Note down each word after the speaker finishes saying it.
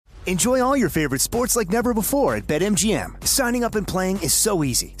Enjoy all your favorite sports like never before at BetMGM. Signing up and playing is so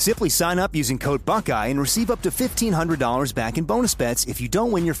easy. Simply sign up using code Buckeye and receive up to $1,500 back in bonus bets if you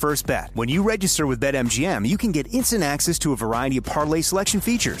don't win your first bet. When you register with BetMGM, you can get instant access to a variety of parlay selection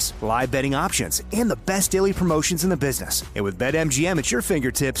features, live betting options, and the best daily promotions in the business. And with BetMGM at your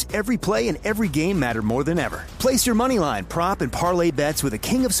fingertips, every play and every game matter more than ever. Place your moneyline, prop, and parlay bets with the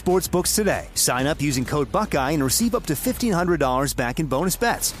king of sportsbooks today. Sign up using code Buckeye and receive up to $1,500 back in bonus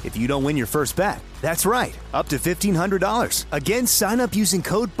bets if you don't win your first bet. That's right, up to $1,500. Again, sign up using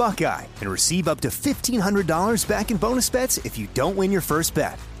code Buckeye and receive up to $1,500 back in bonus bets if you don't win your first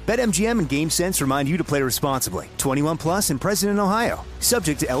bet. BetMGM and GameSense remind you to play responsibly. 21 plus and present in Ohio.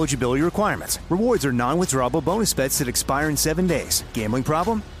 Subject to eligibility requirements. Rewards are non-withdrawable bonus bets that expire in 7 days. Gambling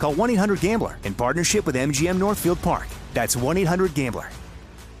problem? Call 1-800-GAMBLER in partnership with MGM Northfield Park. That's 1-800-GAMBLER.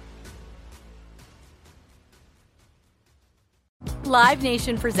 Live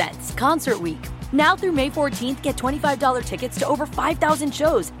Nation presents Concert Week. Now through May 14th, get $25 tickets to over 5,000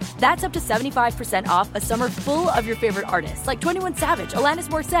 shows. That's up to 75% off a summer full of your favorite artists like 21 Savage, Alanis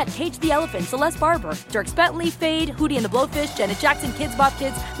Morissette, Cage the Elephant, Celeste Barber, Dierks Bentley, Fade, Hootie and the Blowfish, Janet Jackson, Kids Bop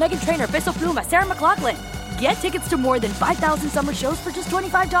Kids, Meghan Trainor, Bissell Pluma, Sarah McLachlan. Get tickets to more than 5,000 summer shows for just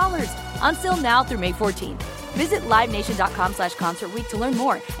 $25. Until now through May 14th. Visit LiveNation.com/Concert Week to learn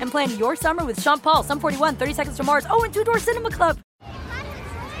more and plan your summer with Sean Paul, Sum 41, 30 Seconds to Mars, and Two Door Cinema Club.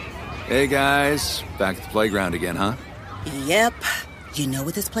 Hey guys, back at the playground again, huh? Yep. You know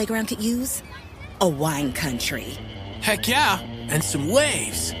what this playground could use? A wine country. Heck yeah, and some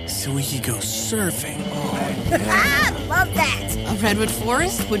waves so we could go surfing. Oh, yeah. I love that. A redwood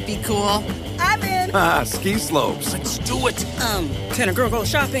forest would be cool. I'm in. Ski slopes. Let's do it. Can a girl go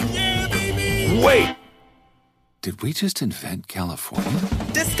shopping? Yeah, baby. Wait! Did we just invent California?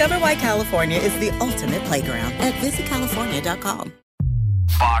 Discover why California is the ultimate playground at visitcalifornia.com.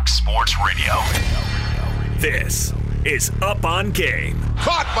 Fox Sports Radio. This is Up on Game.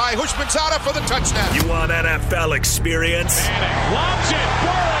 Caught by Hushmanzada for the touchdown. You want NFL experience? Manning lobs it.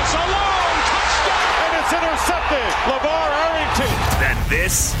 Burris alone. Touchdown. And it's intercepted. LeVar Arrington. Then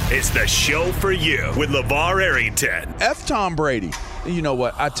this is the show for you with LeVar Arrington. F Tom Brady. You know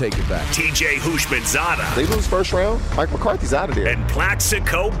what? I take it back. TJ Hushmanzada. They lose first round. Mike McCarthy's out of there. And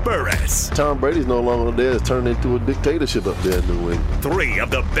Plaxico Burris. Tom Brady's no longer there. It's turned into a dictatorship up there in New England. Three of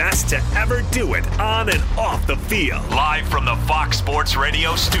the best to ever do it on and off the field. Live from the Fox Sports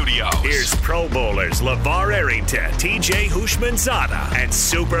Radio studios. Here's Pro Bowlers LeVar Arrington, TJ Hushmanzada, and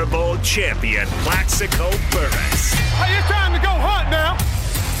Super Bowl champion Plaxico Burris. Hey, it's time to go hunt now.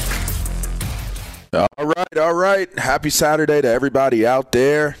 All right. Happy Saturday to everybody out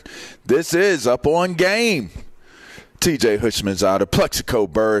there. This is Up on Game. TJ Hushmanzada, Plaxico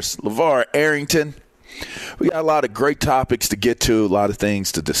Burris, LeVar Arrington. We got a lot of great topics to get to, a lot of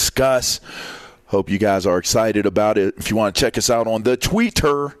things to discuss. Hope you guys are excited about it. If you want to check us out on the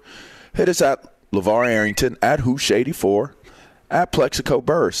Twitter, hit us at LeVar Arrington, at Hoosh84, at Plaxico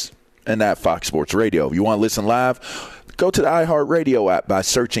Burris, and at Fox Sports Radio. If you want to listen live, go to the iHeartRadio app by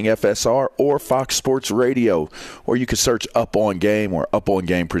searching FSR or Fox Sports Radio, or you can search Up on Game or Up on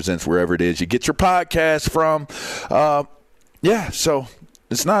Game Presents wherever it is you get your podcast from. So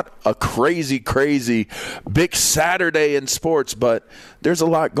it's not a crazy big Saturday in sports, but there's a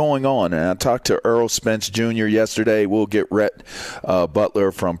lot going on. And I talked to Earl Spence Jr. yesterday. We'll get Rhett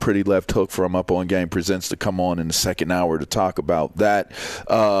Butler from Pretty Left Hook from Up on Game Presents to come on in the second hour to talk about that.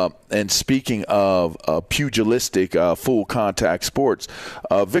 And speaking of pugilistic full contact sports,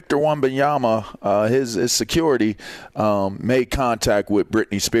 Victor Wembanyama, his security made contact with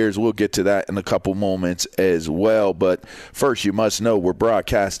Britney Spears. We'll get to that in a couple moments as well. But first, you must know we're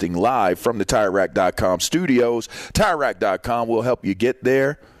broadcasting live from the TireRack.com studios. TireRack.com will help you get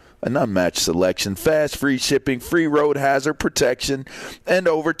there. An unmatched selection, fast, free shipping, free road hazard protection, and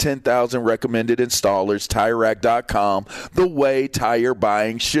over 10,000 recommended installers. TireRack.com, the way tire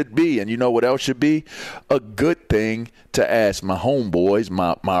buying should be. And you know what else should be? A good thing to ask my homeboys,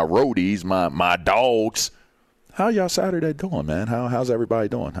 my roadies, my dogs. How y'all Saturday doing, man? How's everybody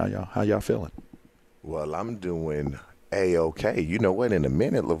doing? How y'all feeling? Well, I'm doing A-OK. You know what? In a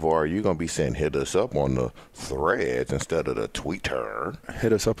minute, LeVar, you're going to be saying hit us up on the threads instead of the Twitter.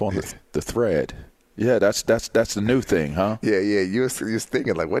 Hit us up on the thread. Yeah, that's the new thing, huh? Yeah. You was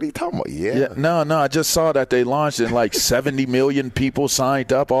thinking, like, what are you talking about? Yeah. No, I just saw that they launched and like 70 million people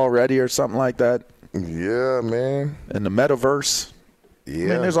signed up already or something like that. Yeah, man. In the metaverse. Yeah, I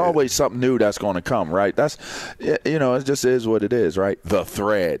mean, there's always something new that's going to come, right? That's, it just is what it is, right? The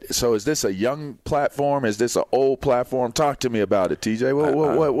thread. So is this a young platform? Is this an old platform? Talk to me about it,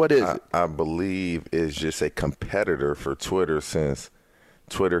 TJ. What is it? I believe it's just a competitor for Twitter since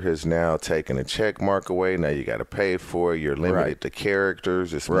Twitter has now taken a check mark away. Now you got to pay for it. You're limited to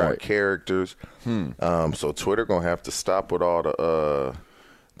characters. It's more characters. So Twitter going to have to stop with all the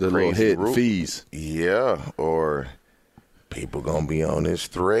little hidden fees. Yeah, or people going to be on his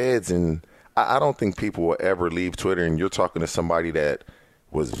threads. And I don't think people will ever leave Twitter. And you're talking to somebody that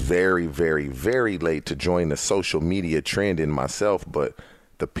was very, very, very late to join the social media trend in myself. But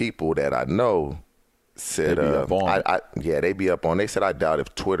the people that I know said, they be up on. They said, I doubt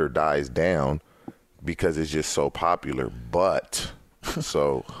if Twitter dies down because it's just so popular. But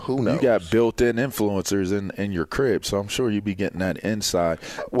so who knows? You got built-in influencers in your crib, so I'm sure you be getting that inside.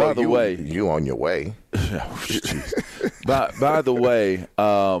 Well, by the way, you on your way. by the way,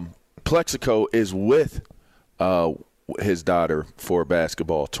 Plexico is with his daughter for a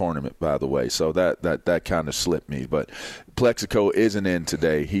basketball tournament, by the way. So that kind of slipped me. But Plexico isn't in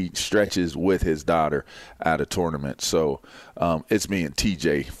today. He stretches with his daughter at a tournament. So it's me and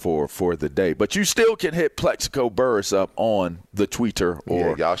TJ for the day. But you still can hit Plexico Burris up on the Twitter.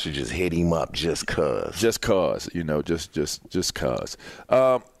 Or y'all should just hit him up just cuz. Just cuz, just cuz.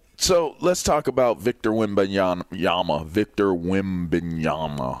 So let's talk about Victor Wembanyama.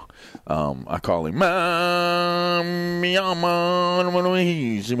 I call him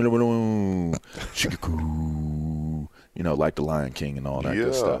like the Lion King and all that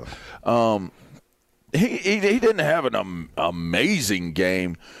good stuff. He didn't have an amazing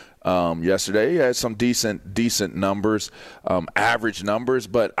game yesterday. He had some decent numbers, average numbers,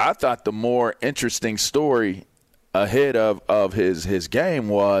 but I thought the more interesting story ahead of his game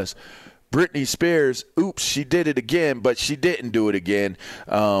was Britney Spears. Oops, she did it again, but she didn't do it again.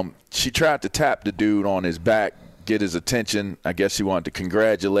 She tried to tap the dude on his back, get his attention. I guess she wanted to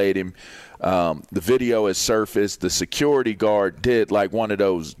congratulate him. The video has surfaced. The security guard did like one of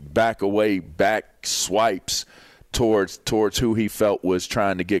those back swipes towards who he felt was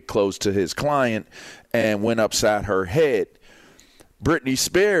trying to get close to his client and went upside her head. Britney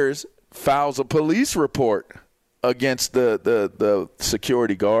Spears files a police report against the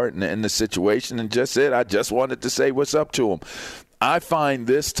security guard and the situation and just said, I just wanted to say what's up to him. I find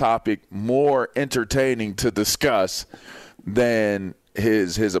this topic more entertaining to discuss than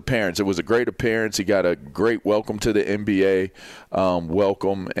his appearance. It was a great appearance. He got a great welcome to the NBA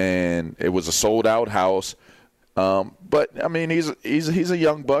welcome, and it was a sold-out house. But I mean, he's a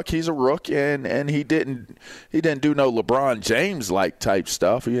young buck. He's a rook, and he didn't do no LeBron James like type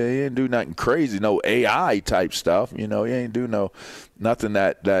stuff. He didn't do nothing crazy, no AI type stuff. He ain't do nothing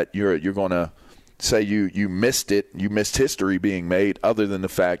that you're gonna say you missed it. You missed history being made, other than the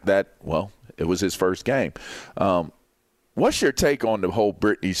fact that it was his first game. What's your take on the whole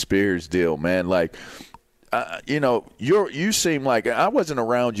Britney Spears deal, man? Like, you seem like I wasn't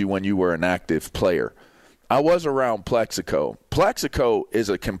around you when you were an active player. I was around Plexico. Plexico is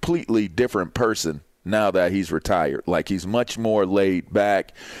a completely different person now that he's retired. Like, he's much more laid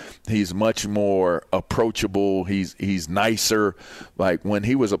back. He's much more approachable. He's nicer. Like, when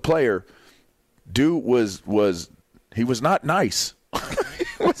he was a player, dude was not nice.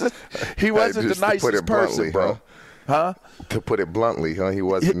 he wasn't the nicest person, bro. Huh? To put it bluntly, he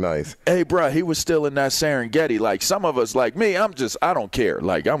wasn't nice. Hey, bro, he was still in that Serengeti. Like, some of us, like me, I don't care.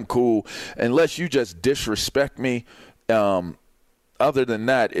 Like, I'm cool unless you just disrespect me. Other than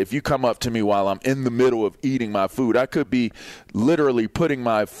that, if you come up to me while I'm in the middle of eating my food, I could be literally putting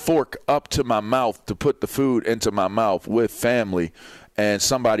my fork up to my mouth to put the food into my mouth with family, and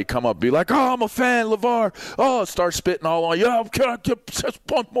somebody come up and be like, oh, I'm a fan, LeVar. Oh, start spitting all on you. Oh, can I get just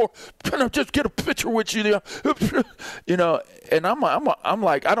one more? Can I just get a picture with you? And I'm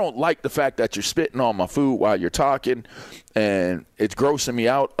like, I don't like the fact that you're spitting on my food while you're talking, and it's grossing me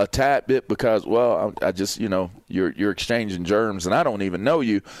out a tad bit because, I just, you're exchanging germs, and I don't even know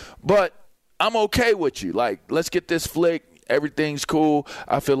you. But I'm okay with you. Like, let's get this flick. Everything's cool.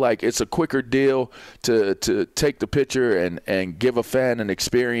 I feel like it's a quicker deal to take the picture and give a fan an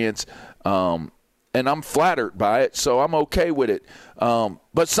experience. And I'm flattered by it, so I'm okay with it.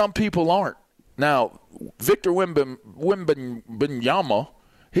 But some people aren't. Now, Victor Wembanyama,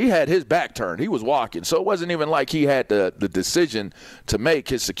 he had his back turned. He was walking. So it wasn't even like he had the decision to make.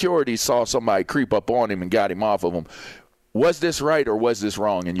 His security saw somebody creep up on him and got him off of him. Was this right or was this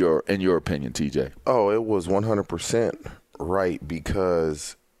wrong in your opinion, TJ? Oh, it was 100% right,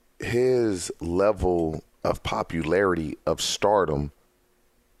 because his level of popularity, of stardom,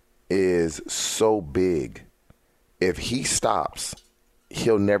 is so big. If he stops,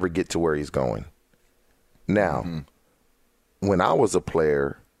 he'll never get to where he's going. Now, when I was a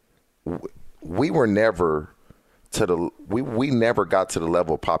player, we were never we never got to the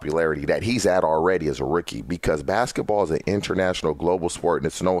level of popularity that he's at already as a rookie, because basketball is an international global sport and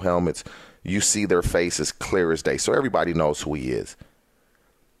it's no helmets. You see their faces clear as day. So everybody knows who he is.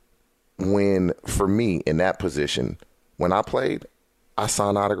 For me in that position, when I played, I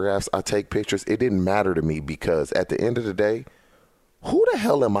sign autographs, I take pictures. It didn't matter to me, because at the end of the day, who the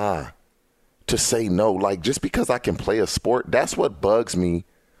hell am I to say no? Like, just because I can play a sport, that's what bugs me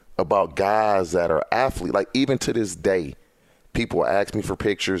about guys that are athletes. Like, even to this day, people ask me for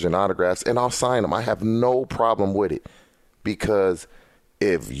pictures and autographs, and I'll sign them. I have no problem with it, because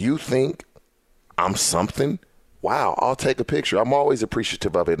if you think I'm something, wow, I'll take a picture. I'm always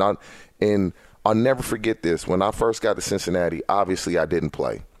appreciative of it. And I'll never forget this. When I first got to Cincinnati, obviously I didn't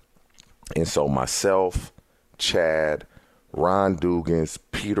play. And so myself, Chad, Ron Dugans,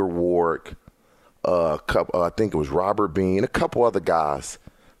 Peter Warwick, I think it was Robert Bean, a couple other guys,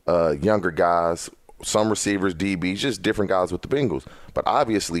 younger guys, some receivers, DBs, just different guys with the Bengals. But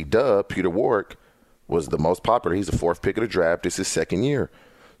obviously, Peter Warwick was the most popular. He's the 4th pick of the draft. It's his 2nd year.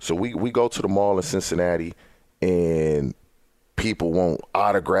 So we go to the mall in Cincinnati, and people want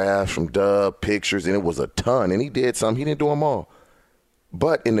autographs from Dub, pictures, and it was a ton. And he did some. He didn't do them all.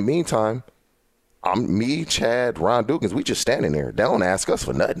 But in the meantime, me, Chad, Ron Dugans, we just standing there. They don't ask us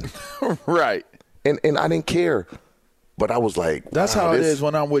for nothing. Right. And I didn't care. But I was like, that's how it is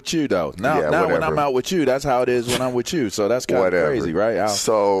when I'm with you, though. Now when I'm out with you, that's how it is when I'm with you. So that's kind of crazy, right?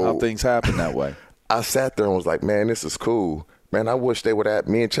 How things happen that way. I sat there and was like, man, this is cool. Man, I wish they would ask.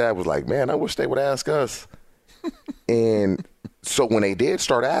 Me and Chad was like, man, I wish they would ask us. And so when they did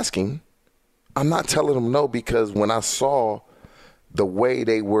start asking, I'm not telling them no, because when I saw the way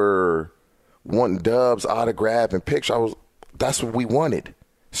they were wanting Dub's autograph and picture, that's what we wanted.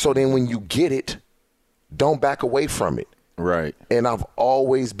 So then when you get it, don't back away from it. Right. And I've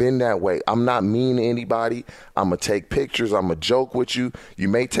always been that way. I'm not mean to anybody. I'm going to take pictures. I'm going to joke with you. You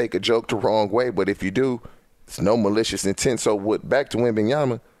may take a joke the wrong way, but if you do, it's no malicious intent. So back to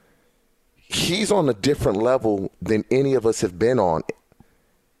Wembanyama, he's on a different level than any of us have been on.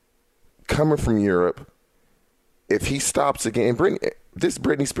 Coming from Europe, if he stops again,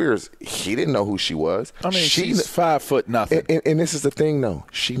 Britney Spears, he didn't know who she was. I mean, she's 5 foot nothing. And this is the thing, though.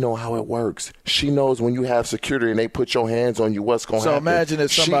 She know how it works. She knows when you have security and they put your hands on you, what's going to happen. So imagine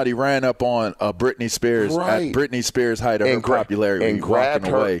if somebody ran up on Britney Spears at Britney Spears' height of her popularity and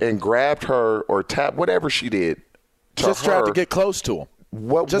grabbed her or tapped whatever she did. Just tried to get close to him.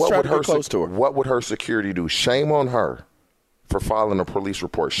 What would her security do? Shame on her for filing a police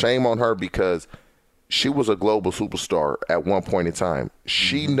report. Shame on her, because she was a global superstar at one point in time.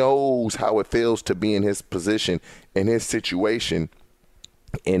 She knows how it feels to be in his position, in his situation.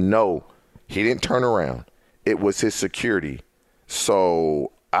 And no, he didn't turn around. It was his security.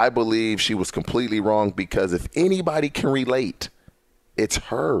 So I believe she was completely wrong, because if anybody can relate, it's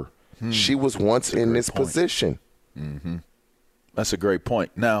her. She was once in this position. Mm-hmm. That's a great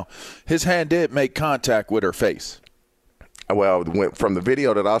point. Now, his hand did make contact with her face. Well, from the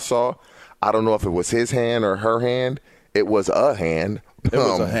video that I saw, I don't know if it was his hand or her hand. It was a hand. It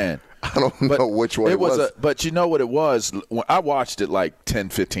was a hand. I don't know which one it was. But you know what it was? I watched it like 10,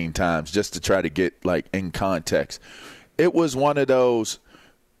 15 times just to try to get like in context. It was one of those,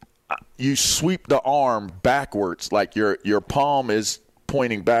 you sweep the arm backwards, like your palm is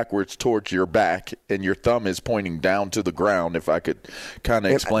pointing backwards towards your back and your thumb is pointing down to the ground, if I could kind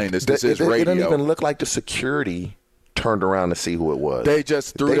of explain this. This is radio. It didn't even look like the security turned around to see who it was. They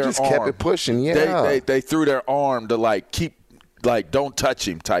just threw their arm. They just kept it pushing, yeah. They threw their arm to like keep, like don't touch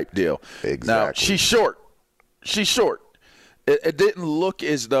him type deal. Exactly. Now, she's short. It didn't look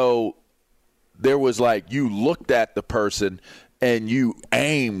as though there was like you looked at the person and you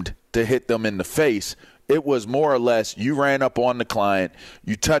aimed to hit them in the face. It was more or less you ran up on the client,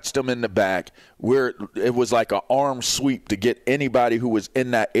 you touched them in the back, where it was like an arm sweep to get anybody who was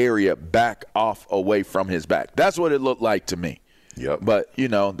in that area back off away from his back. That's what it looked like to me. Yep. But, you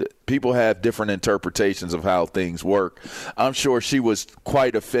know, people have different interpretations of how things work. I'm sure she was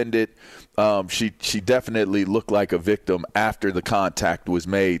quite offended. She definitely looked like a victim after the contact was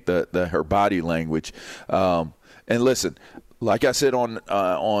made, her body language. And listen, like I said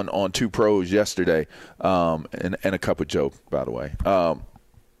on Two Pros yesterday, and a cup of Joe, by the way,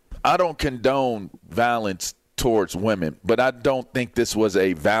 I don't condone violence towards women, but I don't think this was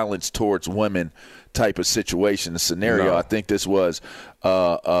a violence towards women type of situation, scenario. No. I think this was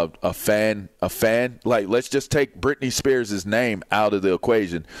a fan. Like, let's just take Britney Spears' name out of the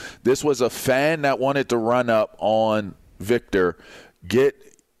equation. This was a fan that wanted to run up on Victor, get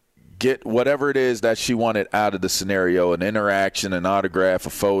get whatever it is that she wanted out of the scenario, an interaction, an autograph,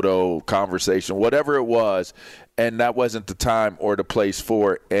 a photo, conversation, whatever it was, and that wasn't the time or the place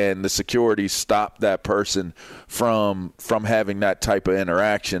for it, and the security stopped that person from having that type of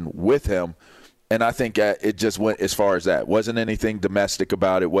interaction with him. And I think it just went as far as that. Wasn't anything domestic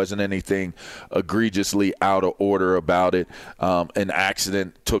about it. Wasn't anything egregiously out of order about it. An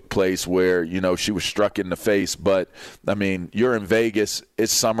accident took place where, she was struck in the face. But, I mean, you're in Vegas.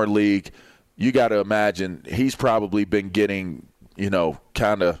 It's Summer League. You got to imagine he's probably been getting,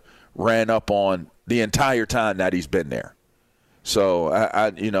 kind of ran up on the entire time that he's been there. So,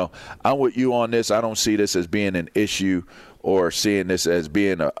 I'm with you on this. I don't see this as being an issue or seeing this as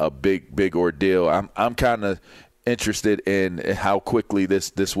being a big ordeal. I'm kind of interested in how quickly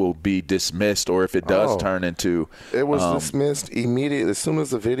this will be dismissed, or if it does turn into. It was dismissed immediately as soon as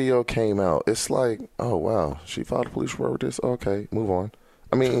the video came out. It's like, oh wow, she filed a police report with this. Okay, move on.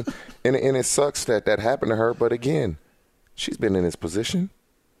 I mean, and it sucks that happened to her. But again, she's been in this position.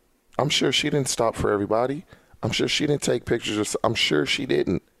 I'm sure she didn't stop for everybody. I'm sure she didn't take pictures. I'm sure she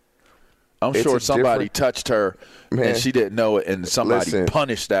didn't. I'm sure somebody touched her and she didn't know it, and somebody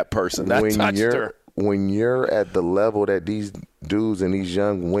punished that person that touched her. When you're at the level that these dudes and these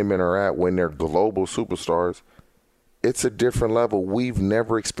young women are at, when they're global superstars, it's a different level. We've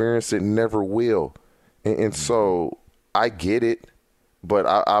never experienced it, never will. And so I get it, but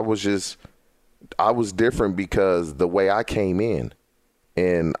I was different because the way I came in,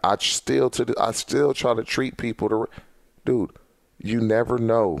 and I still try to treat people dude, you never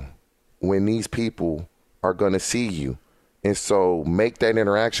know when these people are going to see you. And so make that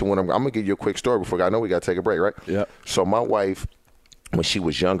interaction when I'm going to give you a quick story before I know we got to take a break, right? Yeah. So my wife, when she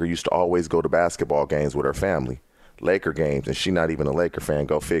was younger, used to always go to basketball games with her family, Laker games, and she's not even a Laker fan,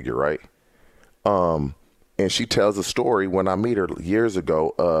 go figure, right? And she tells a story when I meet her years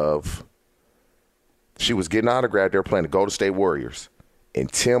ago of she was getting autographed. They were playing the Golden State Warriors,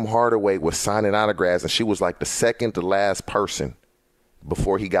 and Tim Hardaway was signing autographs, and she was like the second to last person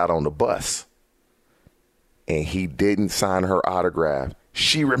before he got on the bus, and he didn't sign her autograph.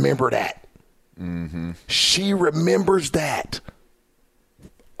 She remembered that. Mm-hmm. She remembers that.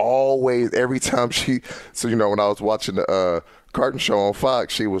 Always, every time when I was watching the Carton Show on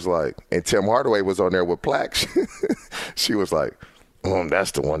Fox, she was like, and Tim Hardaway was on there with plaques. She was like,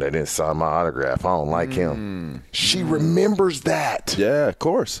 that's the one that didn't sign my autograph. I don't like him. She remembers that. Yeah, of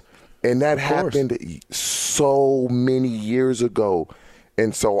course. And that happened so many years ago.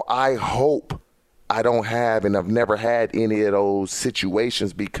 And so I hope I don't have, and I've never had any of those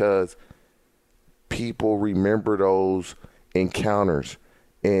situations, because people remember those encounters.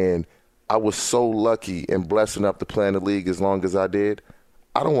 And I was so lucky and blessed enough to play in the league as long as I did.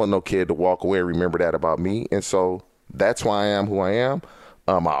 I don't want no kid to walk away and remember that about me. And so that's why I am who I am.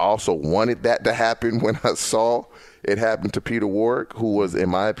 I also wanted that to happen when I saw it happen to Peter Warrick, who was, in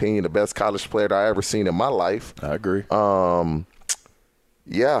my opinion, the best college player I ever seen in my life. I agree.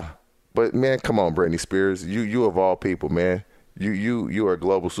 Yeah, but man, come on, Britney Spears, you of all people, man, you are a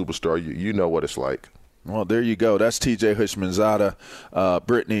global superstar. You know what it's like. Well, there you go. That's T.J. Hushmanzada.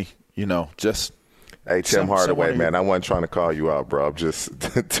 Britney, just. Hey, Tim Hardaway, man, I wasn't trying to call you out, bro. I'm just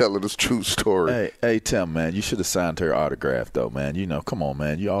telling this true story. Hey, Tim, man, you should have signed her autograph, though, man. Come on,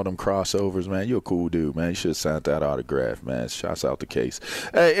 man. You all them crossovers, man. You're a cool dude, man. You should have signed that autograph, man. Shouts out the case.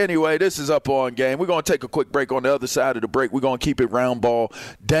 Hey, anyway, this is Up On Game. We're going to take a quick break. On the other side of the break, we're going to keep it round ball.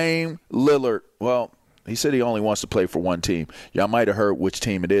 Dame Lillard, well, he said he only wants to play for one team. Y'all might have heard which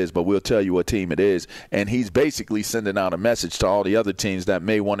team it is, but we'll tell you what team it is. And he's basically sending out a message to all the other teams that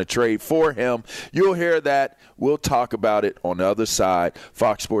may want to trade for him. You'll hear that. We'll talk about it on the other side.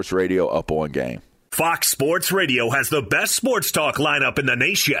 Fox Sports Radio, Up On Game. Fox Sports Radio has the best sports talk lineup in the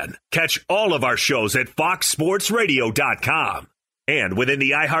nation. Catch all of our shows at foxsportsradio.com. And within the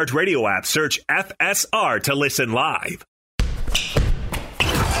iHeartRadio app, search FSR to listen live.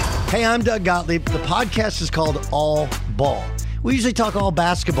 Hey, I'm Doug Gottlieb. The podcast is called All Ball. We usually talk all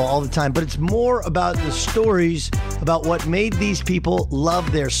basketball all the time, but it's more about the stories about what made these people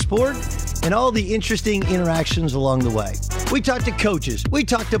love their sport and all the interesting interactions along the way. We talk to coaches. We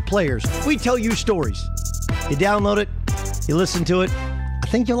talk to players. We tell you stories. You download it. You listen to it. I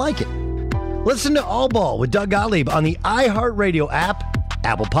think you'll like it. Listen to All Ball with Doug Gottlieb on the iHeartRadio app,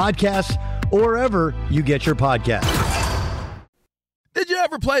 Apple Podcasts, or wherever you get your podcasts. Did you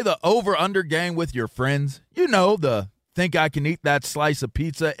ever play the over-under game with your friends? You know, the think I can eat that slice of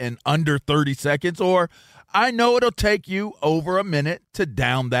pizza in under 30 seconds, or I know it'll take you over a minute to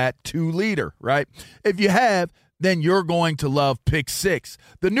down that 2-liter, right? If you have, then you're going to love Pick 6,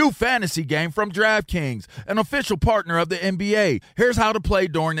 the new fantasy game from DraftKings, an official partner of the NBA. Here's how to play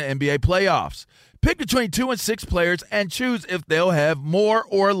during the NBA playoffs. Pick between 2 and 6 players and choose if they'll have more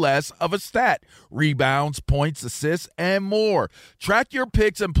or less of a stat, rebounds, points, assists, and more. Track your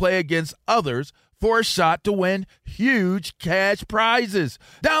picks and play against others for a shot to win huge cash prizes.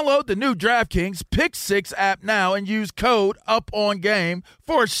 Download the new DraftKings Pick 6 app now and use code UPONGAME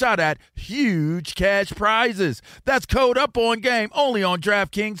for a shot at huge cash prizes. That's code UPONGAME only on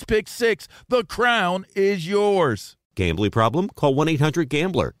DraftKings Pick 6. The crown is yours. Gambling problem? Call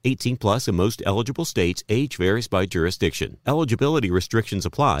 1-800-GAMBLER. 18 plus in most eligible states. Age varies by jurisdiction. Eligibility restrictions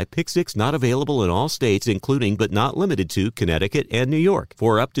apply. Pick 6 not available in all states, including but not limited to Connecticut and New York.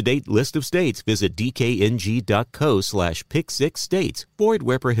 For up-to-date list of states, visit dkng.co/pick6states. Void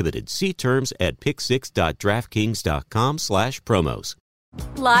where prohibited. See terms at pick6.draftkings.com/promos.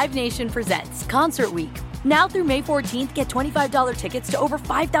 Live Nation presents Concert Week. Now through May 14th, get $25 tickets to over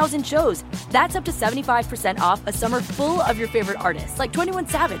 5,000 shows. That's up to 75% off a summer full of your favorite artists like 21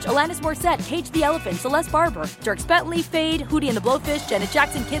 Savage, Alanis Morissette, Cage the Elephant, Celeste Barber, Dierks Bentley, Fade, Hootie and the Blowfish, Janet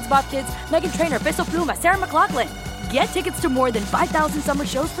Jackson, Kids Bop Kids, Meghan Trainor, Peso Pluma, Sarah McLachlan. Get tickets to more than 5,000 summer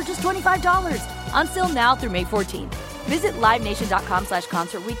shows for just $25. Until now through May 14th. Visit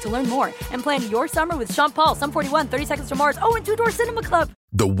LiveNation.com/Concert Week to learn more and plan your summer with Sean Paul, Sum 41, 30 Seconds to Mars, and Two Door Cinema Club.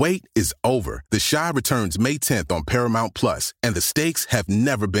 The wait is over. The Chi returns May 10th on Paramount Plus, and the stakes have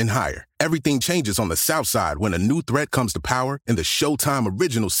never been higher. Everything changes on the South Side when a new threat comes to power in the Showtime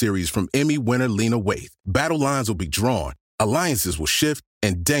original series from Emmy winner Lena Waithe. Battle lines will be drawn, alliances will shift,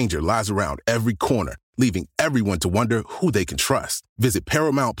 and danger lies around every corner, leaving everyone to wonder who they can trust. Visit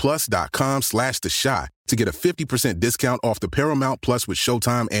ParamountPlus.com/The Chi to get a 50% discount off the Paramount Plus with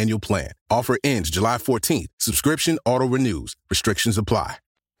Showtime annual plan. Offer ends July 14th. Subscription auto-renews. Restrictions apply.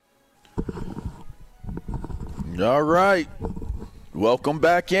 All right. Welcome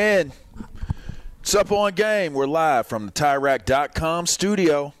back in. It's Up On Game. We're live from the TireRack.com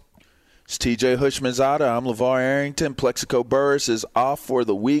studio. It's TJ Hushmanzada. I'm LeVar Arrington. Plexico Burris is off for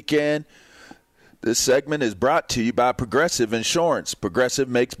the weekend. This segment is brought to you by Progressive Insurance. Progressive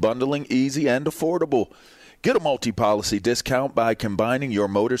makes bundling easy and affordable. Get a multi-policy discount by combining your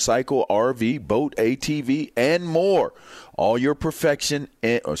motorcycle, RV, boat, ATV, and more. All your perfected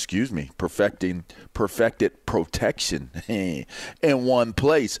protection in one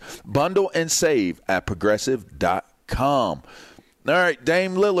place. Bundle and save at Progressive.com. All right,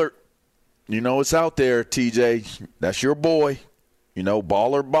 Dame Lillard. You know it's out there, TJ. That's your boy. You know,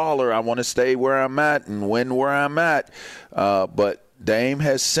 baller. I want to stay where I'm at and win where I'm at. But Dame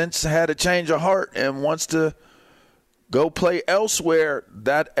has since had a change of heart and wants to go play elsewhere,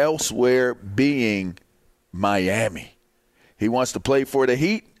 that elsewhere being Miami. He wants to play for the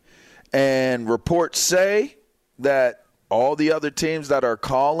Heat, and reports say that all the other teams that are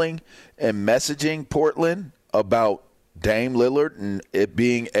calling and messaging Portland about Dame Lillard and it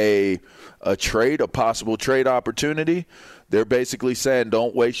being a possible trade opportunity, they're basically saying,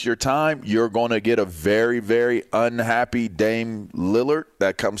 don't waste your time. You're going to get a very, very unhappy Dame Lillard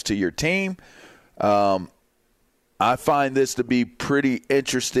that comes to your team. I find this to be pretty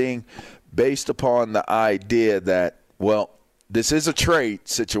interesting based upon the idea that, well, this is a trade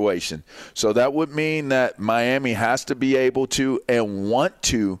situation. So that would mean that Miami has to be able to and want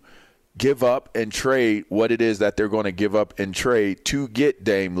to give up and trade what it is that they're going to give up and trade to get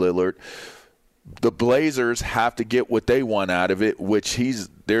Dame Lillard. The Blazers have to get what they want out of it, which he's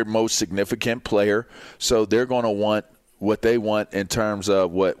their most significant player. So they're going to want what they want in terms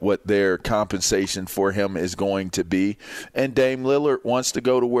of what their compensation for him is going to be. And Dame Lillard wants to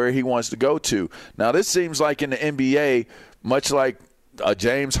go to where he wants to go to. Now, this seems like in the NBA, much like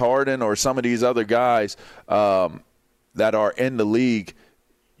James Harden or some of these other guys that are in the league,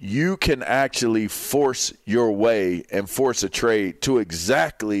 you can actually force your way and force a trade to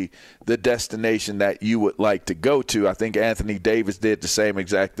exactly the destination that you would like to go to. I think Anthony Davis did the same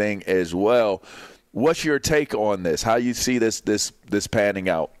exact thing as well. What's your take on this? How you see this panning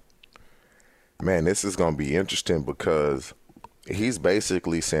out? Man, this is going to be interesting because he's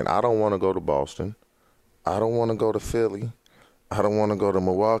basically saying, I don't want to go to Boston. I don't want to go to Philly. I don't want to go to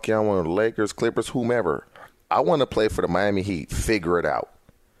Milwaukee. I want to go to the Lakers, Clippers, whomever. I want to play for the Miami Heat. Figure it out.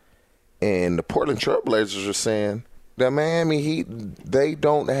 And the Portland Trailblazers are saying the Miami Heat, they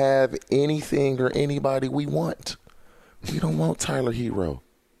don't have anything or anybody we want. We don't want Tyler Hero.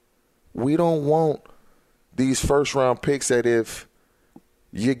 We don't want these first-round picks that if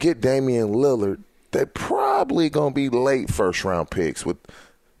you get Damian Lillard, they're probably going to be late first-round picks with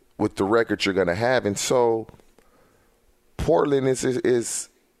the record you're going to have. And so Portland is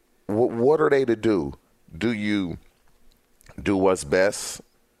what are they to do? do you do what's best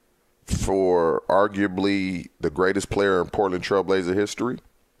for arguably the greatest player in Portland Trailblazer history,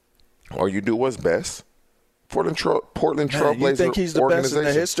 or you do what's best Portland Trailblazer you think he's the best in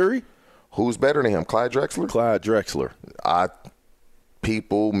the history? Who's better than him? Clyde Drexler? Clyde Drexler.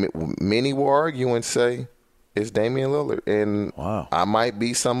 Many will argue and say it's Damian Lillard, and I might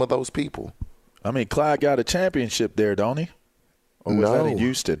be some of those people. I mean, Clyde got a championship there, don't he? Or was that in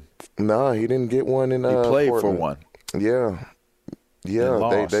Houston? No, he didn't get one in He played Portland. for one. Yeah. And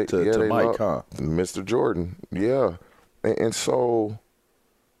lost to Mike, huh? Mr. Jordan, yeah. And so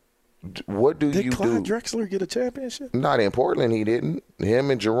what do you do? Did Clyde Drexler get a championship? Not in Portland, he didn't. Him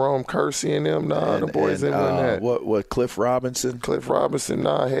and Jerome Kersey and them, the boys didn't win that. What, Cliff Robinson? Cliff Robinson,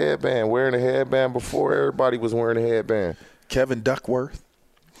 headband. Wearing a headband before everybody was wearing a headband. Kevin Duckworth.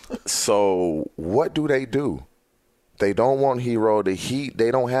 So what do? They don't want Hero. The Heat,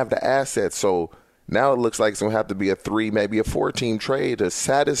 they don't have the assets. So now it looks like it's going to have to be a 3, maybe a 4-team trade to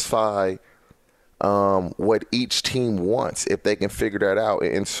satisfy what each team wants if they can figure that out.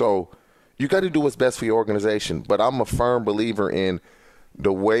 And so you got to do what's best for your organization. But I'm a firm believer in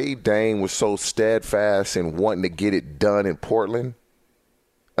the way Dame was so steadfast in wanting to get it done in Portland.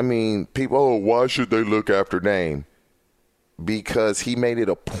 I mean, people, why should they look after Dame? Because he made it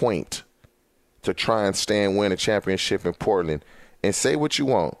a point to try and win a championship in Portland. And say what you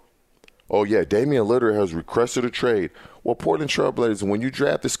want. Oh, yeah, Damian Lillard has requested a trade. Well, Portland Trailblazers, when you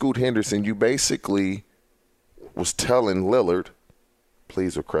drafted Scoot Henderson, you basically was telling Lillard,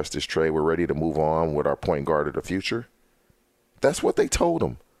 please request this trade. We're ready to move on with our point guard of the future. That's what they told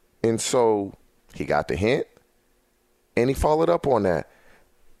him. And so he got the hint, and he followed up on that.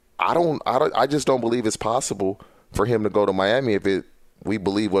 I just don't believe it's possible for him to go to Miami if we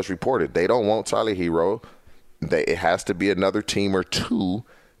believe what's reported. They don't want Tyler Hero. It has to be another team or two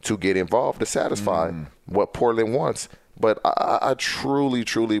to get involved to satisfy what Portland wants. But I truly,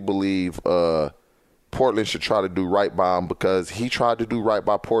 truly believe Portland should try to do right by him because he tried to do right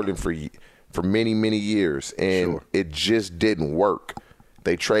by Portland for many, many years, and it just didn't work.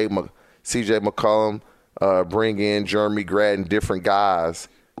 They trade C.J. McCollum, bring in Jeremy Grant and different guys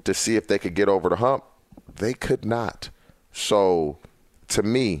to see if they could get over the hump. They could not. So, to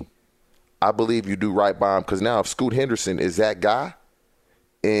me, I believe you do right by him because now if Scoot Henderson is that guy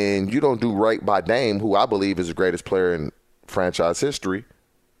and you don't do right by Dame, who I believe is the greatest player in franchise history,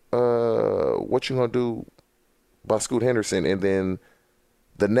 what you going to do by Scoot Henderson and then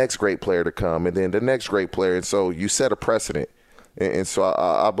the next great player to come and then the next great player? And so you set a precedent. And so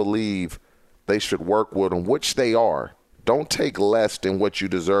I believe they should work with them, which they are. Don't take less than what you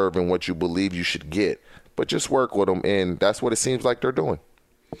deserve and what you believe you should get, but just work with them, and that's what it seems like they're doing.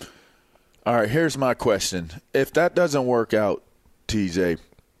 All right, here's my question. If that doesn't work out, TJ,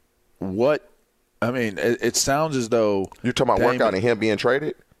 it sounds as though you're talking about work out and him being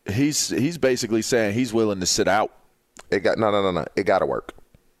traded? He's basically saying he's willing to sit out. No. It got to work.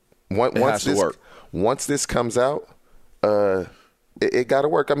 Once this comes out, it got to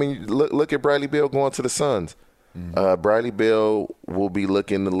work. I mean, look at Bradley Beal going to the Suns. Bradley Beal will be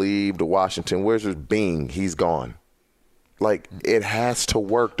looking to leave to Washington. Where's his Bing? He's gone. Like, it has to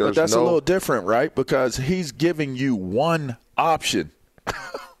work. But that's a little different, right? Because he's giving you one option.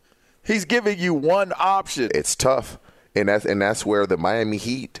 He's giving you one option. It's tough. And that's where the Miami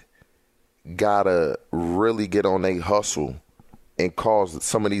Heat gotta really get on a hustle and cause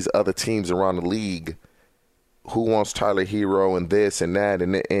some of these other teams around the league who wants Tyler Hero and this and that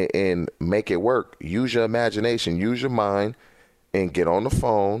and make it work. Use your imagination, use your mind, and get on the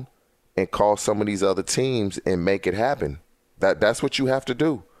phone and call some of these other teams and make it happen. That's what you have to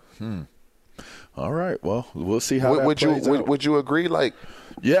do. All right. Well, we'll see how that plays out. Would you agree? Like,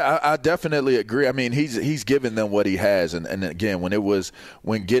 yeah, I definitely agree. I mean, he's given them what he has, and again,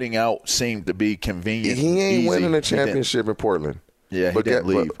 when getting out seemed to be convenient, he ain't easy, winning a championship in Portland. Yeah, he didn't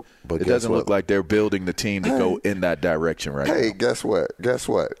leave. But it doesn't look like they're building the team to go in that direction right now. Hey, guess what?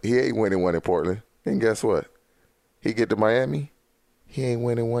 He ain't winning one in Portland. And guess what? He get to Miami, he ain't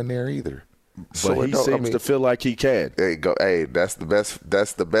winning one there either. But he seems to feel like he can. Hey, that's the best.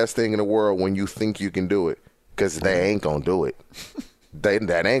 That's the best thing in the world when you think you can do it, because they ain't gonna do it.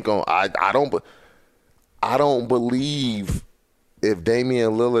 That ain't gonna. I don't believe if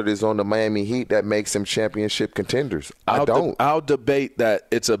Damian Lillard is on the Miami Heat, that makes them championship contenders. I'll debate that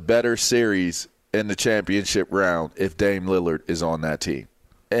it's a better series in the championship round if Dame Lillard is on that team.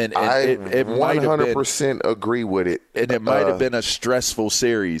 And I it 100% agree with it. And it might have been a stressful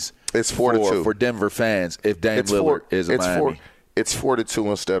series. It's 4-2 for Denver fans if Dame Lillard is in Miami. It's 4-2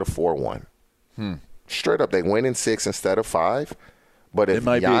 instead of 4-1. Straight up, they win in 6 instead of 5. But if it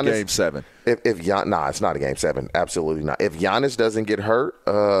might Giannis, be a Game 7. If it's not a Game 7. Absolutely not. If Giannis doesn't get hurt,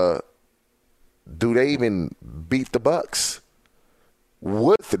 do they even beat the Bucks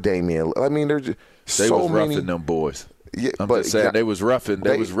with Damian? I mean, there's so many. Roughing them boys. Yeah, I'm just saying they was roughing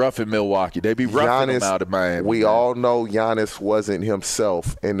Milwaukee. They be roughing them out of Miami. We all know Giannis wasn't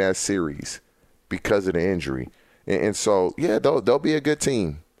himself in that series because of the injury, and so they'll be a good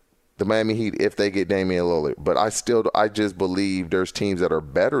team, the Miami Heat, if they get Damian Lillard. But I just believe there's teams that are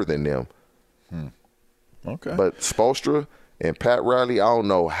better than them. Okay. But Spoelstra and Pat Riley, I don't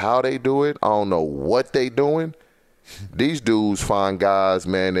know how they do it. I don't know what they doing. These dudes find guys,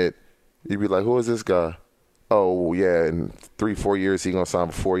 man, that you'd be like, who is this guy? Oh, yeah, in 3-4 years, he's going to sign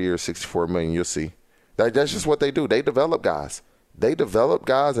for 4 years, $64 million. You'll see. That's just what they do. They develop guys.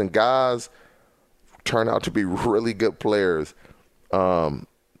 And guys turn out to be really good players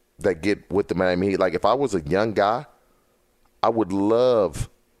that get with the Miami Heat. Like, if I was a young guy, I would love,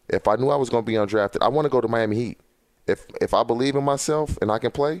 if I knew I was going to be undrafted, I want to go to Miami Heat. If I believe in myself and I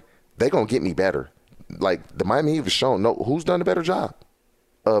can play, they're going to get me better. Like, the Miami Heat has shown, who's done a better job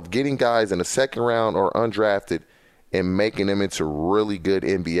of getting guys in the second round or undrafted and making them into really good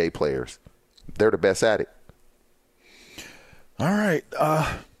NBA players. They're the best at it. All right.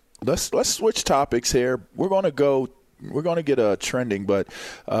 Let's switch topics here. We're going to get a trending, but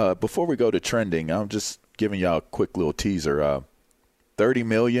before we go to trending, I'm just giving y'all a quick little teaser. $30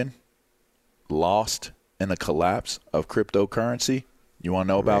 million lost in the collapse of cryptocurrency. You want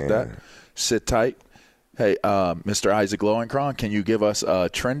to know about that? Sit tight. Hey, Mr. Isaac Lowenkron, can you give us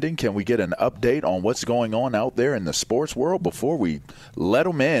trending? Can we get an update on what's going on out there in the sports world before we let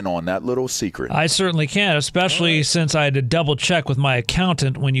them in on that little secret? I certainly can, especially since I had to double-check with my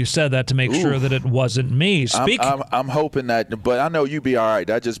accountant when you said that to make sure that it wasn't me. I'm hoping that, but I know you'd be all right.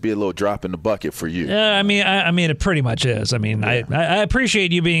 That'd just be a little drop in the bucket for you. Yeah, I mean, it pretty much is. I mean, I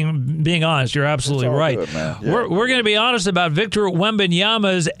appreciate you being honest. You're absolutely right. Good, man. Yeah. We're going to be honest about Victor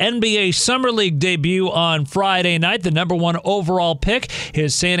Wembanyama's NBA Summer League debut on Friday night. The number 1 overall pick,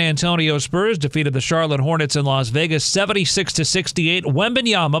 his San Antonio Spurs defeated the Charlotte Hornets in Las Vegas 76-68.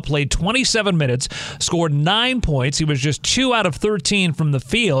 Wembanyama played 27 minutes, scored 9 points. He was just 2 out of 13 from the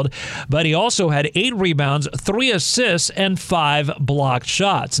field, but he also had 8 rebounds, 3 assists, and 5 blocked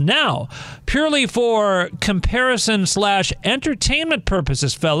shots. Now, purely for comparison/entertainment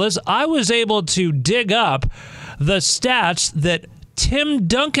purposes, fellas, I was able to dig up the stats that Tim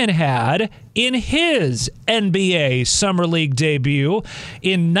Duncan had in his NBA Summer League debut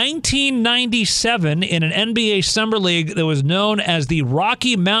in 1997 in an NBA Summer League that was known as the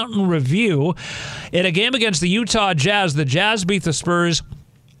Rocky Mountain Review. In a game against the Utah Jazz, the Jazz beat the Spurs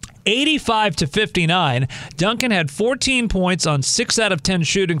 85-59. Duncan had 14 points on 6 out of 10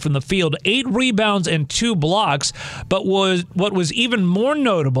 shooting from the field, 8 rebounds and 2 blocks. But what was even more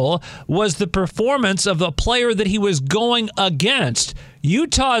notable was the performance of the player that he was going against.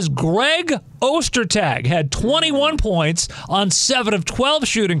 Utah's Greg Ostertag had 21 points on 7 of 12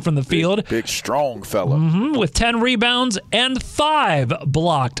 shooting from the field. Big strong fella. With 10 rebounds and 5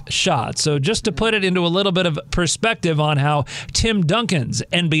 blocked shots. So just to put it into a little bit of perspective on how Tim Duncan's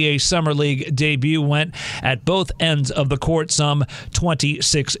NBA Summer League debut went at both ends of the court some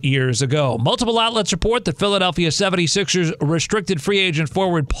 26 years ago. Multiple outlets report that Philadelphia 76ers restricted free agent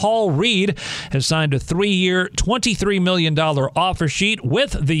forward Paul Reed has signed a 3-year, $23 million offer sheet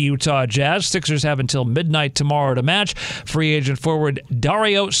with the Utah Jazz. Sixers have until midnight tomorrow to match. Free agent forward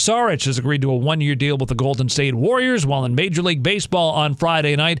Dario Saric has agreed to a 1-year deal with the Golden State Warriors, while in Major League Baseball on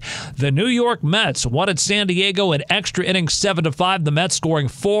Friday night, the New York Mets won at San Diego in extra innings 7-5. The Mets scoring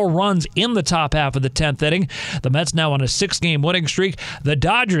 4 runs in the top half of the 10th inning. The Mets now on a 6-game winning streak. The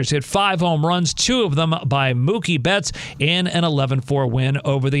Dodgers hit 5 home runs, 2 of them by Mookie Betts, in an 11-4 win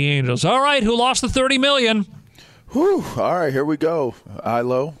over the Angels. All right, who lost the $30 million? Whew. All right, here we go.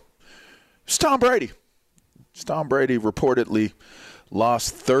 ILO. It's Tom Brady. Tom Brady reportedly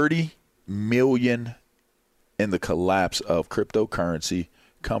lost $30 million in the collapse of cryptocurrency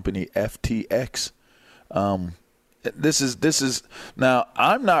company FTX. This is now,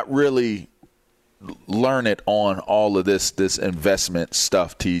 I'm not really learned on all of this investment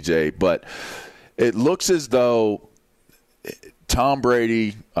stuff, TJ, but it looks as though Tom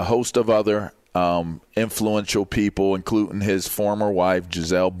Brady, a host of other influential people, including his former wife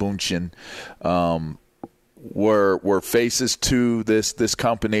Gisele Bündchen, were faces to this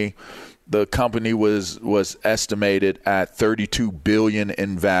company. The company was estimated at $32 billion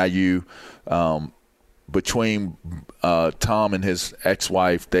in value. Between Tom and his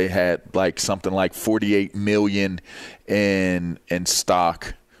ex-wife, they had something like $48 million in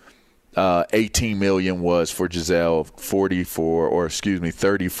stock. $18 million was for Giselle, 34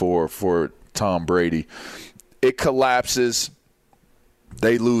 for Tom Brady. It collapses.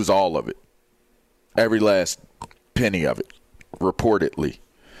 They lose all of it, every last penny of it, reportedly.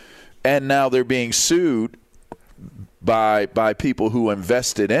 And now they're being sued by people who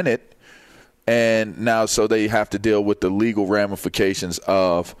invested in it, and now so they have to deal with the legal ramifications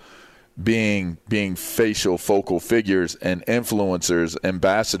of being facial focal figures and influencers,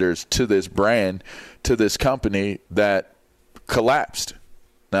 ambassadors to this brand, to this company that collapsed.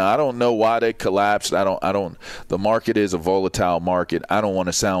 Now, I don't know why they collapsed. The market is a volatile market. I don't want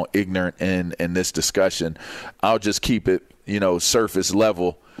to sound ignorant in this discussion. I'll just keep it, surface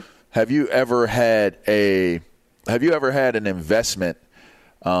level. Have you ever had an investment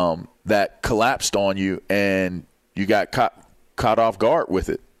that collapsed on you and you got caught off guard with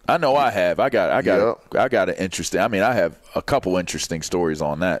it? I know I have. I got an interesting. I mean, I have a couple interesting stories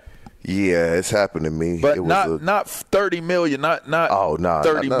on that. Yeah, it's happened to me. But not $30 million. Not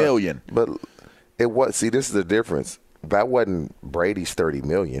 $30 million. But it was. See, this is the difference. That wasn't Brady's $30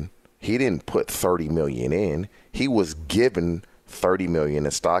 million. He didn't put $30 million in. He was given $30 million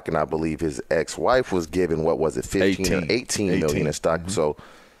in stock, and I believe his ex-wife was given, what was it, 15 or 18 million in stock. Mm-hmm. So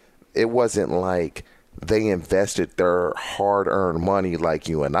it wasn't like they invested their hard-earned money like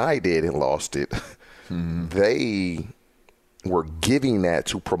you and I did and lost it. Mm-hmm. They were giving that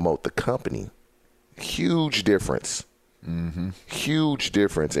to promote the company. Huge difference. Mm-hmm. Huge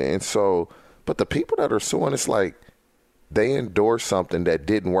difference. And so, but the people that are suing, it's like they endorsed something that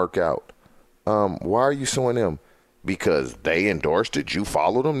didn't work out. Why are you suing them? Because they endorsed it. You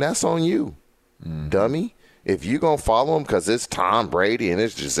followed them. That's on you, dummy. If you're going to follow them because it's Tom Brady and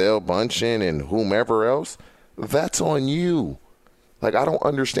it's Giselle Bundchen and whomever else, that's on you. Like, I don't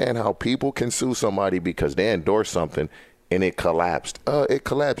understand how people can sue somebody because they endorsed something and it collapsed. It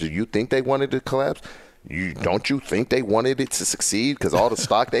collapsed. You think they wanted it to collapse? Don't you think they wanted it to succeed because all the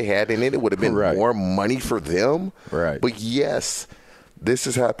stock they had in it would have been more money for them? Right. But, yes, this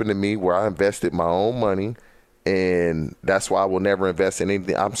has happened to me where I invested my own money. And that's why I will never invest in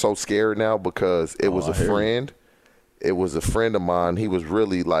anything. I'm so scared now because it was a friend. It was a friend of mine. He was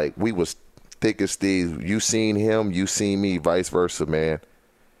really like, we was thick as thieves. You seen him, you seen me, vice versa, man.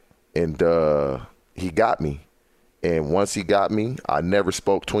 And he got me. And once he got me, I never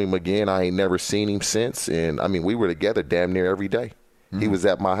spoke to him again. I ain't never seen him since. And, I mean, we were together damn near every day. He was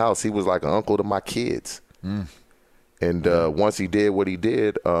at my house. He was like an uncle to my kids. And once he did what he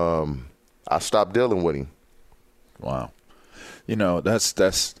did, I stopped dealing with him. Wow.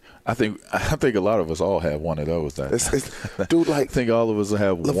 That's I think a lot of us all have one of those. Dude, like, I think all of us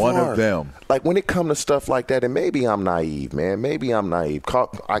have one of them. Like, when it comes to stuff like that, and maybe I'm naive, man. Maybe I'm naive.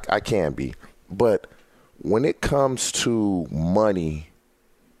 I can be. But when it comes to money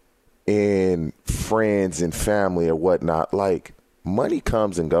and friends and family or whatnot, like, money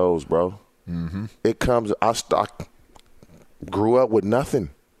comes and goes, bro. Mm-hmm. It comes. I grew up with nothing.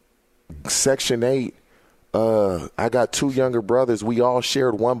 Section 8. I got 2 younger brothers. We all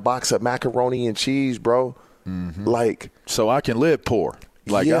shared one box of macaroni and cheese, bro. Mm-hmm. Like, so I can live poor.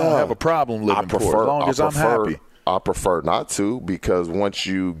 Like, I don't have a problem living poor as long as I'm happy. I prefer not to, because once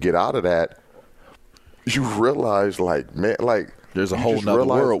you get out of that, you realize, like, man, like, there's a whole nother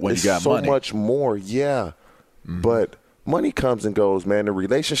world when you got money. So much more, yeah. Mm-hmm. But money comes and goes, man. The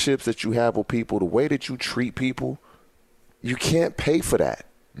relationships that you have with people, the way that you treat people, you can't pay for that.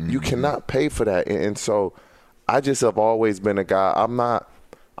 You cannot pay for that. And so I just have always been a guy. I'm not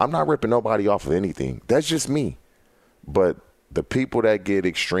ripping nobody off of anything. That's just me. But the people that get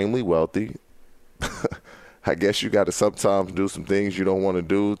extremely wealthy, I guess you got to sometimes do some things you don't want to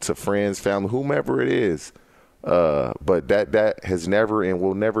do to friends, family, whomever it is. But that has never and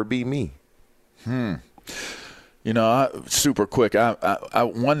will never be me. Super quick, I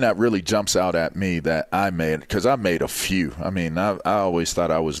one that really jumps out at me that I made, because I made a few. I mean, I always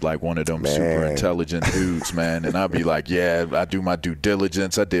thought I was like one of them super intelligent dudes, man. And I'd be like, yeah, I do my due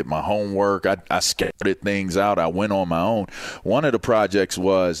diligence. I did my homework. I scouted things out. I went on my own. One of the projects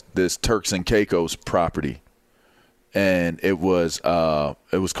was this Turks and Caicos property, and it was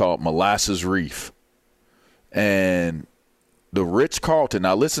called Molasses Reef. And the Ritz-Carlton,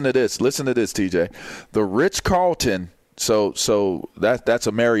 now listen to this, TJ. The Ritz-Carlton, so that's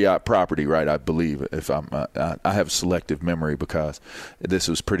a Marriott property, right? I believe, if I have selective memory because this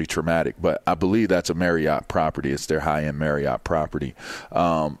was pretty traumatic, but I believe that's a Marriott property. It's their high-end Marriott property.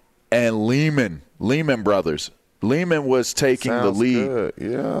 And Lehman Brothers, Lehman was taking the lead. Good.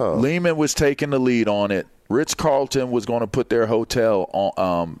 Yeah. Lehman was taking the lead on it. Ritz-Carlton was going to put their hotel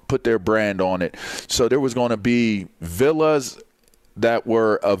on, put their brand on it. So there was going to be villas that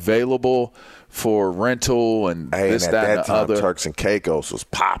were available for rental and this, and that, and that the time, other. Turks and Caicos was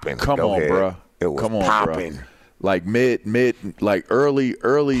popping. Come on, bro. It was popping. Like early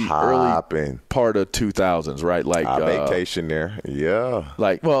part of 2000s, right? Like vacation there, yeah.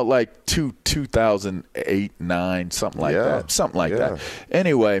 Like 2008, 9, something like that.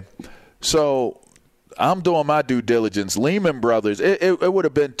 Anyway, so I'm doing my due diligence. Lehman Brothers, it would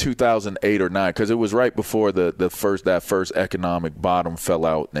have been 2008 or 9 because it was right before that first economic bottom fell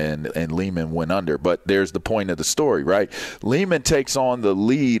out and Lehman went under. But there's the point of the story, right? Lehman takes on the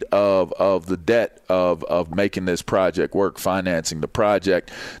lead of the debt of making this project work, financing the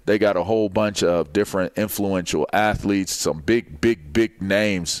project. They got a whole bunch of different influential athletes, some big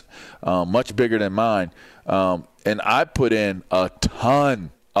names, much bigger than mine. And I put in a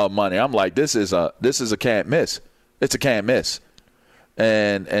ton of money. I'm like, this is a can't miss. It's a can't miss.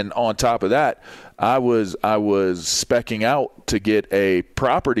 And on top of that, I was specking out to get a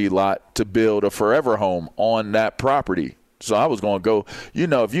property lot to build a forever home on that property. So I was going to go,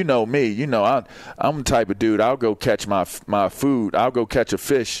 if you know me, I'm the type of dude, I'll go catch my food. I'll go catch a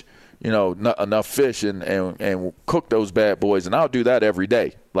fish, enough fish and cook those bad boys. And I'll do that every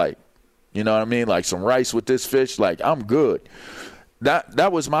day. Like, you know what I mean? Like some rice with this fish, like I'm good.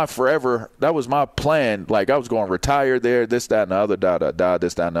 That was my forever. That was my plan. Like I was going to retire there, this, that, and the other,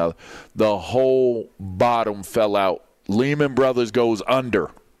 this, that, and the other. The whole bottom fell out. Lehman Brothers goes under.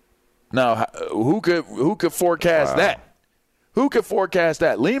 Now, who could forecast that? Who could forecast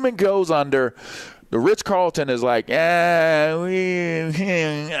that? Lehman goes under. The Ritz-Carlton is like, we're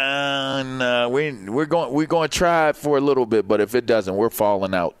going to try it for a little bit, but if it doesn't, we're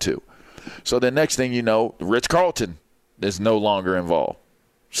falling out too. So the next thing you know, Ritz-Carlton is no longer involved.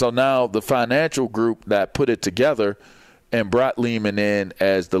 So now the financial group that put it together and brought Lehman in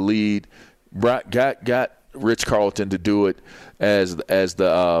as the lead, got Ritz-Carlton to do it as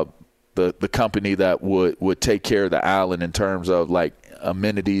the company that would take care of the island in terms of like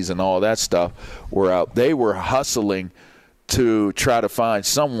amenities and all that stuff. They were hustling to try to find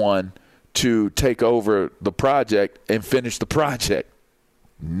someone to take over the project and finish the project.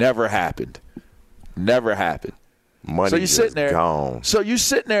 Never happened. Money so you're sitting there. Gone. So you're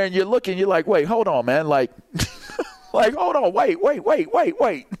sitting there and you're looking. You're like, wait, hold on, man. Like, hold on, wait.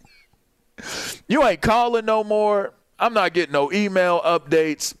 You ain't calling no more. I'm not getting no email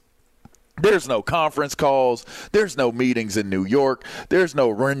updates. There's no conference calls. There's no meetings in New York. There's no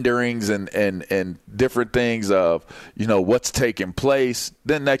renderings and different things of, what's taking place.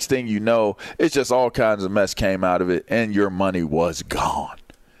 Then next thing you know, it's just all kinds of mess came out of it, and your money was gone.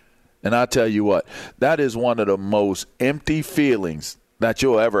 And I tell you what, that is one of the most empty feelings that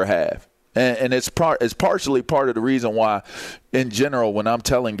you'll ever have. And it's partially part of the reason why, in general, when I'm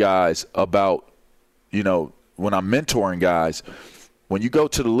telling guys about, when I'm mentoring guys, when you go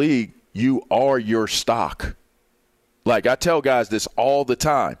to the league, you are your stock. Like I tell guys this all the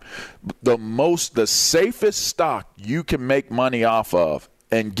time. The safest stock you can make money off of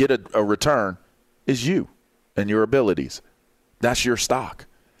and get a return is you and your abilities. That's your stock.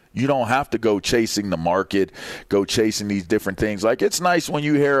 You don't have to go chasing the market, go chasing these different things. Like it's nice when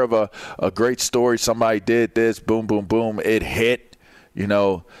you hear of a great story. Somebody did this, boom, boom, boom, it hit.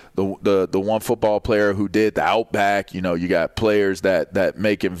 The one football player who did the Outback. You got players that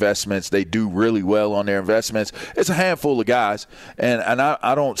make investments. They do really well on their investments. It's a handful of guys, and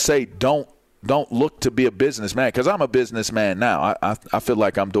I don't say don't look to be a businessman because I'm a businessman now. I feel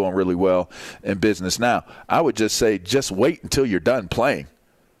like I'm doing really well in business now. I would just say just wait until you're done playing.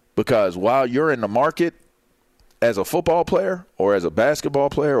 Because while you're in the market as a football player or as a basketball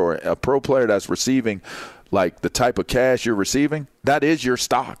player or a pro player that's receiving like the type of cash you're receiving, that is your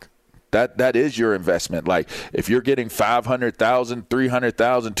stock. That is your investment. Like if you're getting $500,000,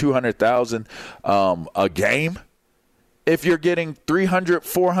 $300,000, $200,000 a game, if you're getting $300,000,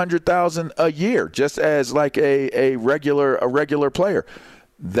 $400,000 a year, just as like a regular player,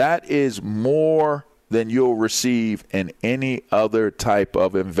 that is more than you'll receive in any other type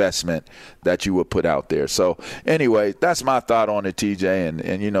of investment that you would put out there. So anyway, that's my thought on it, TJ.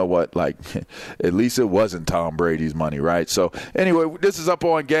 And you know what? Like, at least it wasn't Tom Brady's money, right? So anyway, this is Up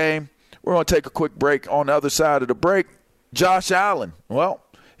On Game. We're going to take a quick break. On the other side of the break, Josh Allen. Well,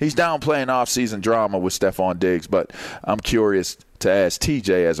 he's downplaying offseason drama with Stephon Diggs, but I'm curious to ask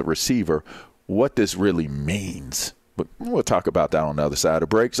TJ as a receiver what this really means. But we'll talk about that on the other side of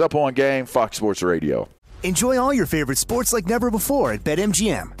breaks. Up On Game, Fox Sports Radio. Enjoy all your favorite sports like never before at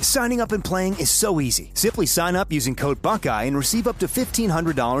BetMGM. Signing up and playing is so easy. Simply sign up using code Buckeye and receive up to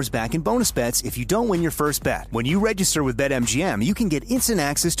 $1,500 back in bonus bets if you don't win your first bet. When you register with BetMGM, you can get instant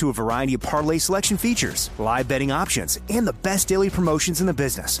access to a variety of parlay selection features, live betting options, and the best daily promotions in the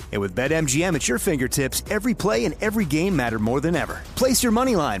business. And with BetMGM at your fingertips, every play and every game matter more than ever. Place your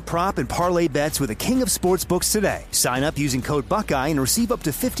moneyline, prop, and parlay bets with the king of sportsbooks today. Sign up using code Buckeye and receive up to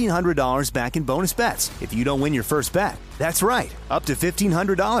 $1,500 back in bonus bets if you don't win your first bet. That's right, up to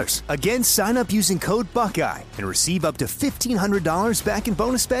 $1,500. Again, sign up using code Buckeye and receive up to $1,500 back in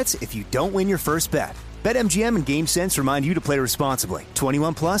bonus bets if you don't win your first bet. BetMGM and GameSense remind you to play responsibly.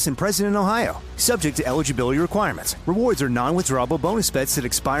 21 plus and present in Ohio. Subject to eligibility requirements. Rewards are non-withdrawable bonus bets that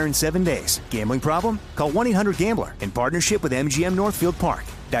expire in 7 days. Gambling problem? Call 1-800-GAMBLER in partnership with MGM Northfield Park.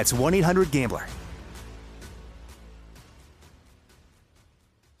 That's 1-800-GAMBLER.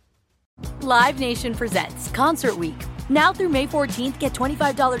 Live Nation presents Concert Week. Now through May 14th, get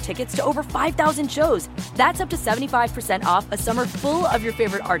 $25 tickets to over 5,000 shows. That's up to 75% off a summer full of your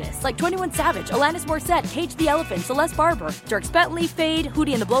favorite artists like 21 Savage, Alanis Morissette, Cage the Elephant, Celeste Barber, Dierks Bentley, Fade,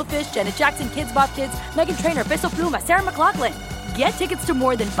 Hootie and the Blowfish, Janet Jackson, Kids Bop Kids, Meghan Trainor, Peso Pluma, Sarah McLachlan. Get tickets to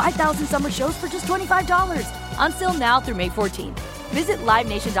more than 5,000 summer shows for just $25. On sale now through May 14th. Visit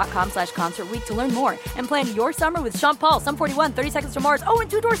LiveNation.com/Concert Week to learn more and plan your summer with Sean Paul, Sum 41, 30 Seconds to Mars, and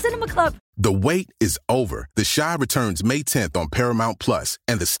Two Door Cinema Club. The wait is over. The Chi returns May 10th on Paramount Plus,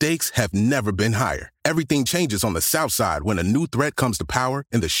 and the stakes have never been higher. Everything changes on the South Side when a new threat comes to power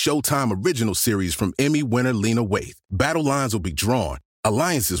in the Showtime original series from Emmy winner Lena Waithe. Battle lines will be drawn,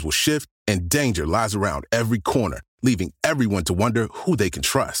 alliances will shift, and danger lies around every corner, leaving everyone to wonder who they can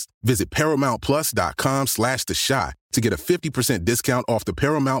trust. Visit ParamountPlus.com/The Chi to get a 50% discount off the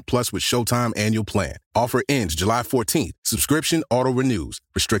Paramount Plus with Showtime annual plan. Offer ends July 14th. Subscription auto-renews.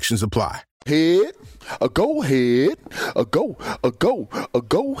 Restrictions apply. Head, a go ahead, a go, a go, a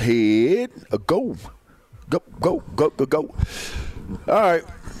go ahead, a go, go. All right,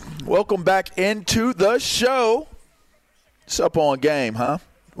 welcome back into the show. It's Up On Game, huh?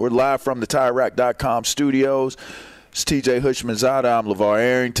 We're live from the TireRack.com studios. It's TJ Hushmanzada. I'm LeVar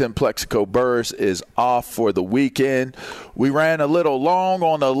Arrington. Plexico Burris is off for the weekend. We ran a little long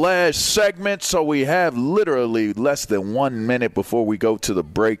on the last segment, so we have literally less than 1 minute before we go to the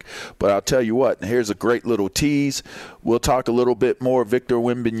break. But I'll tell you what, here's a great little tease. We'll talk a little bit more Victor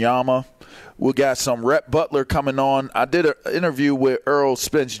Wembanyama. We got some Rhett Butler coming on. I did an interview with Earl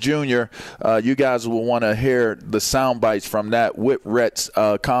Spence Jr. You guys will want to hear the sound bites from that with Rhett's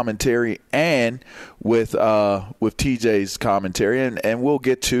commentary and with TJ's commentary. And we'll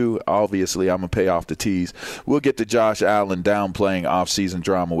get to, obviously, I'm going to pay off the tease. We'll get to Josh Allen downplaying offseason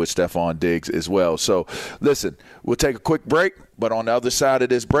drama with Stephon Diggs as well. So, listen, we'll take a quick break. But on the other side of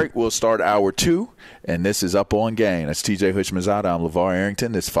this break, we'll start hour 2, and this is Up On Game. That's TJ Hushmanzada. I'm LeVar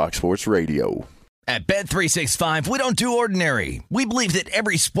Arrington. This is Fox Sports Radio. At Bet365, we don't do ordinary. We believe that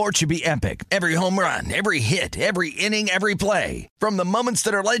every sport should be epic. Every home run, every hit, every inning, every play. From the moments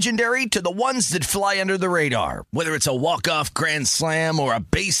that are legendary to the ones that fly under the radar. Whether it's a walk-off grand slam or a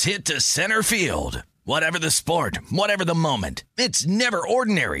base hit to center field. Whatever the sport, whatever the moment, it's never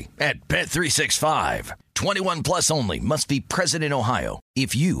ordinary at Bet365. 21 plus only. Must be present in Ohio.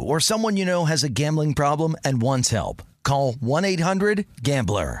 If you or someone you know has a gambling problem and wants help, call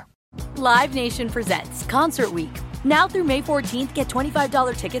 1-800-GAMBLER. Live Nation presents Concert Week. Now through May 14th, get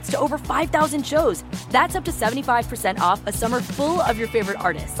 $25 tickets to over 5,000 shows. That's up to 75% off a summer full of your favorite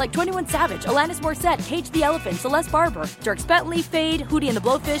artists like 21 Savage, Alanis Morissette, Cage the Elephant, Celeste Barber, Dierks Bentley, Fade, Hootie and the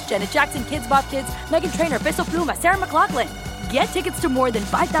Blowfish, Janet Jackson, Kids Bop Kids, Meghan Trainor, Peso Pluma, Sarah McLachlan. Get tickets to more than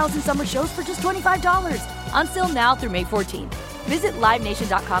 5,000 summer shows for just $25. On sale now through May 14th. Visit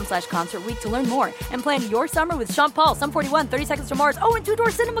LiveNation.com/Concert Week to learn more and plan your summer with Sean Paul, Sum 41, 30 Seconds to Mars, and Two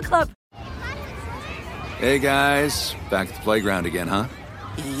Door Cinema Club. Hey, guys. Back at the playground again, huh?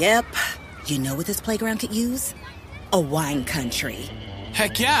 Yep. You know what this playground could use? A wine country.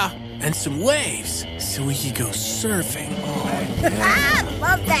 Heck yeah. And some waves so we could go surfing. Oh, yeah.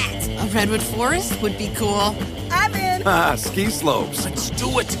 Love that. A redwood forest would be cool. I'm in. Ski slopes. Let's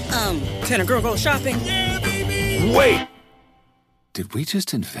do it. Can a girl go shopping? Yeah, baby. Wait. Did we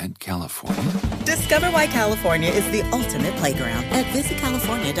just invent California? Discover why California is the ultimate playground at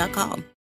visitcalifornia.com.